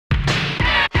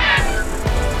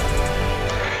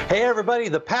Hey everybody,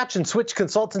 the Patch and Switch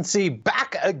Consultancy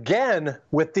back again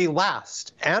with the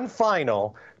last and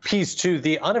final piece to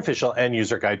the unofficial end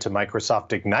user guide to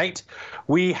Microsoft Ignite.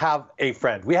 We have a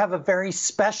friend. We have a very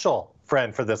special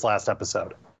friend for this last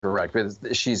episode. Correct.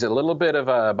 She's a little bit of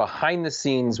a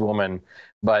behind-the-scenes woman,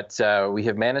 but we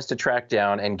have managed to track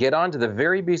down and get onto the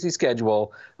very busy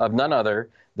schedule of none other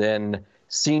than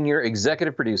senior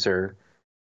executive producer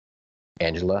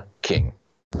Angela King.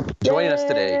 Joining us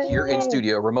today here in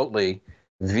studio remotely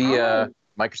via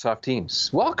Microsoft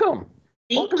Teams. Welcome.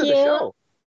 Thank Welcome you. to the show.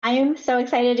 I am so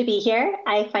excited to be here.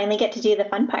 I finally get to do the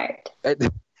fun part.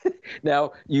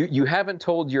 Now, you haven't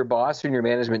told your boss in your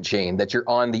management chain that you're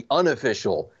on the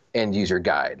unofficial end user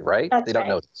guide, right? That's They don't right.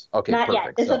 know this. Okay, Not perfect.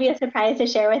 yet. This will be a surprise to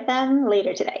share with them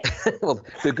later today. Well,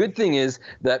 the good thing is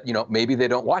that, maybe they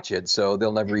don't watch it, so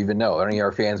they'll never even know. Only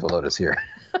our fans will notice here.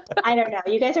 I don't know.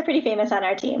 You guys are pretty famous on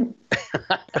our team.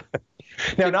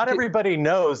 Now, not everybody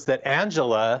knows that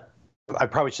Angela, I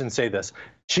probably shouldn't say this,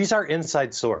 she's our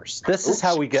inside source. This is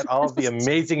how we get all of the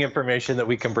amazing information that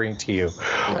we can bring to you.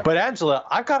 Yeah. But Angela,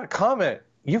 I've got a comment.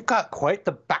 You've got quite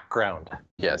the background.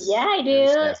 Yes. Yeah, I do.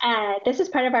 Yes. This is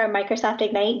part of our Microsoft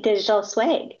Ignite digital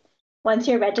swag. Once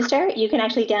you're registered, you can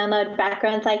actually download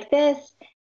backgrounds like this,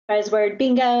 buzzword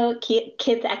bingo,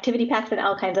 kids activity packs, and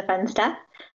all kinds of fun stuff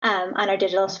on our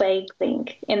digital swag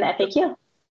link in the FAQ.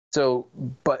 So,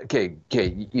 but okay,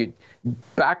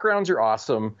 backgrounds are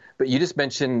awesome, but you just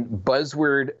mentioned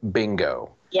buzzword bingo.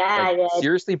 Yeah, I did.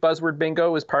 Seriously, buzzword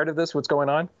bingo is part of this? What's going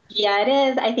on? Yeah, it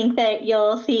is. I think that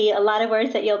you'll see a lot of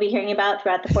words that you'll be hearing about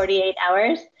throughout the 48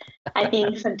 hours. I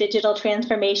think some digital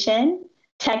transformation,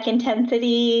 tech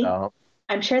intensity. Oh.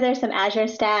 I'm sure there's some Azure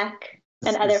Stack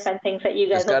and other fun things that you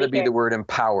guys will be hearing. There's got to be the word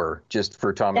empower just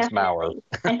for Thomas Maurer.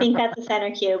 I think that's the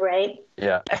center cube, right?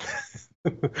 Yeah.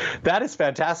 That is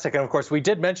fantastic. And of course, we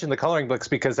did mention the coloring books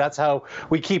because that's how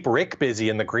we keep Rick busy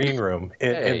in the green room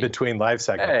in between live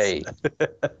segments. Hey,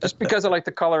 just because I like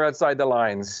the color outside the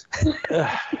lines.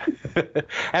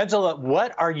 Angela,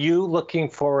 what are you looking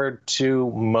forward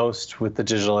to most with the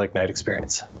Digital Ignite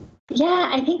experience? Yeah,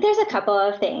 I think there's a couple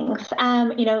of things.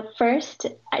 First,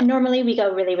 normally we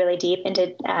go really, really deep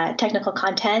into technical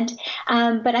content,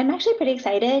 but I'm actually pretty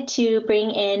excited to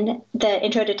bring in the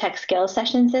Intro to Tech Skills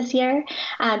sessions this year.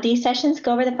 These sessions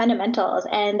go over the fundamentals,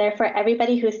 and they're for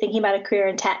everybody who's thinking about a career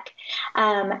in tech.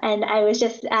 And I was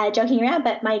just joking around,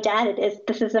 but my dad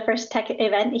this is the first tech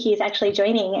event he's actually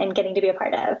joining and getting to be a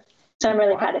part of. So I'm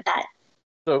really proud of that.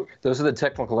 So those are the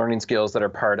technical learning skills that are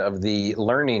part of the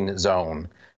learning zone.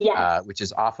 Yes. Which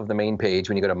is off of the main page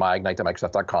when you go to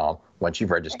myignite.microsoft.com. Once you've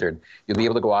registered, you'll be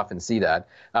able to go off and see that.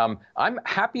 I'm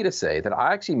happy to say that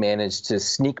I actually managed to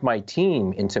sneak my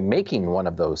team into making one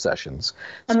of those sessions,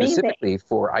 specifically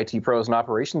for IT pros and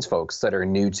operations folks that are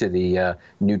new to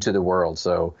the world.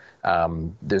 So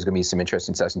there's going to be some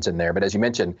interesting sessions in there. But as you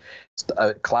mentioned,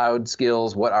 cloud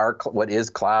skills, what is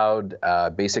cloud,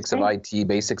 basics of IT,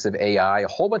 basics of AI, a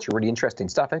whole bunch of really interesting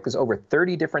stuff. I think there's over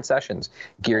 30 different sessions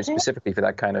geared specifically for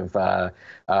that kind of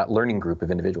learning group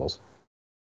of individuals.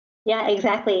 Yeah,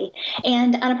 exactly.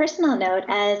 And on a personal note,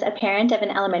 as a parent of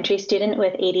an elementary student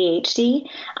with ADHD,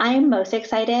 I'm most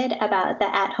excited about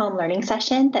the at-home learning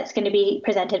session that's going to be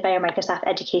presented by our Microsoft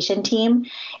Education team.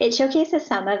 It showcases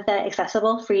some of the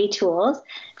accessible free tools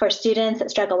for students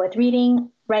that struggle with reading,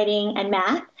 writing, and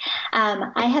math.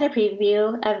 I had a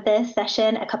preview of this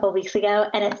session a couple of weeks ago,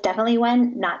 and it's definitely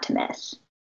one not to miss.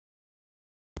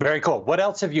 Very cool. What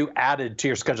else have you added to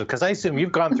your schedule? Because I assume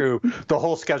you've gone through the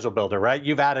whole schedule builder, right?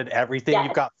 You've added everything. Yes.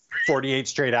 You've got 48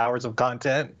 straight hours of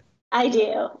content. I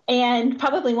do, and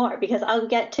probably more because I'll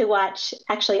get to watch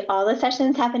actually all the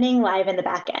sessions happening live in the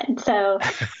back end. So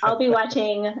I'll be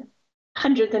watching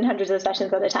hundreds and hundreds of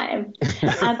sessions at a time.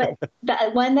 But the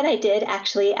one that I did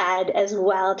actually add as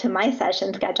well to my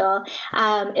session schedule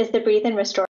is the Breathe and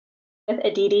Restore with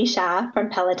Aditi Shah from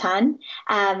Peloton.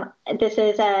 This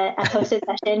is a hosted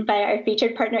session by our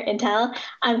featured partner, Intel.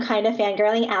 I'm kind of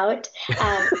fangirling out.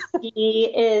 He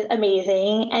is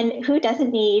amazing. And who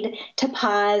doesn't need to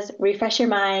pause, refresh your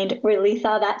mind, release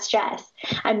all that stress?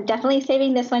 I'm definitely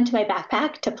saving this one to my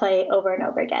backpack to play over and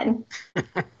over again.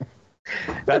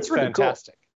 That's really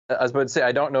fantastic. Cool. I was about to say,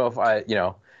 I don't know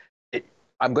if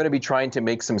I'm going to be trying to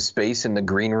make some space in the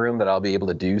green room that I'll be able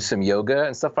to do some yoga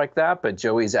and stuff like that. But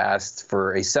Joey's asked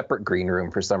for a separate green room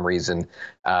for some reason,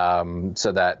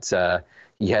 so that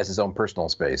he has his own personal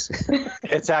space.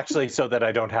 It's actually so that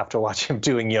I don't have to watch him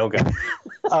doing yoga.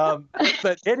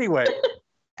 But anyway,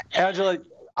 Angela,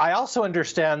 I also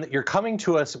understand that you're coming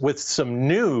to us with some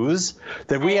news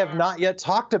that we have not yet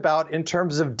talked about in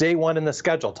terms of day one in the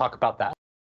schedule. Talk about that.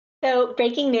 So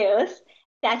breaking news.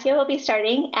 Satya will be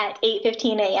starting at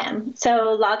 8:15 a.m.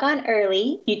 So log on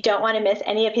early. You don't want to miss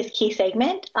any of his key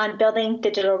segment on building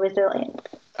digital resilience.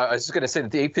 I was just going to say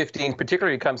that the 815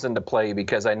 particularly comes into play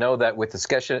because I know that with the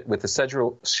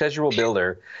schedule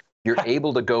builder, you're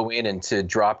able to go in and to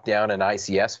drop down an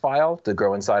ICS file to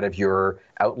go inside of your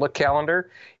Outlook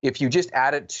calendar. If you just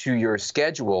add it to your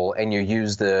schedule and you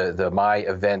use the My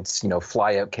Events,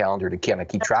 fly out calendar to kind of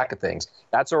keep track of things,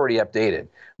 that's already updated.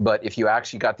 But if you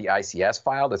actually got the ICS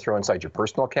file to throw inside your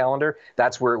personal calendar,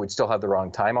 that's where it would still have the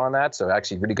wrong time on that. So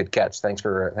actually, really good catch. Thanks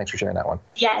for sharing that one.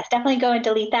 Yes, definitely go and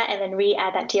delete that and then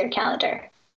re-add that to your calendar.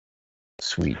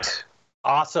 Sweet.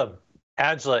 Awesome.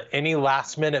 Angela, any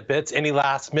last minute bits, any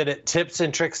last minute tips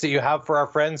and tricks that you have for our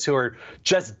friends who are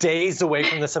just days away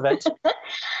from this event?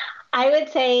 I would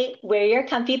say wear your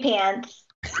comfy pants,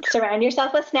 surround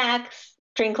yourself with snacks,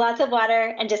 drink lots of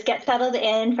water, and just get settled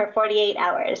in for 48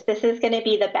 hours. This is going to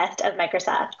be the best of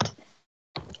Microsoft.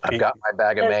 I've got my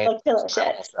bag of main.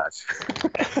 Delicious.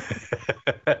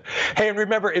 Hey, and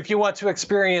remember, if you want to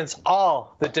experience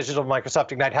all that Digital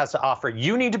Microsoft Ignite has to offer,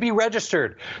 you need to be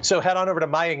registered. So head on over to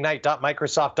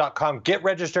myignite.microsoft.com, get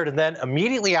registered, and then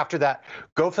immediately after that,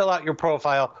 go fill out your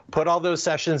profile, put all those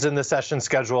sessions in the session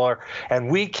scheduler, and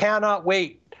we cannot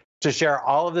wait to share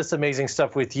all of this amazing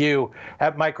stuff with you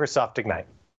at Microsoft Ignite.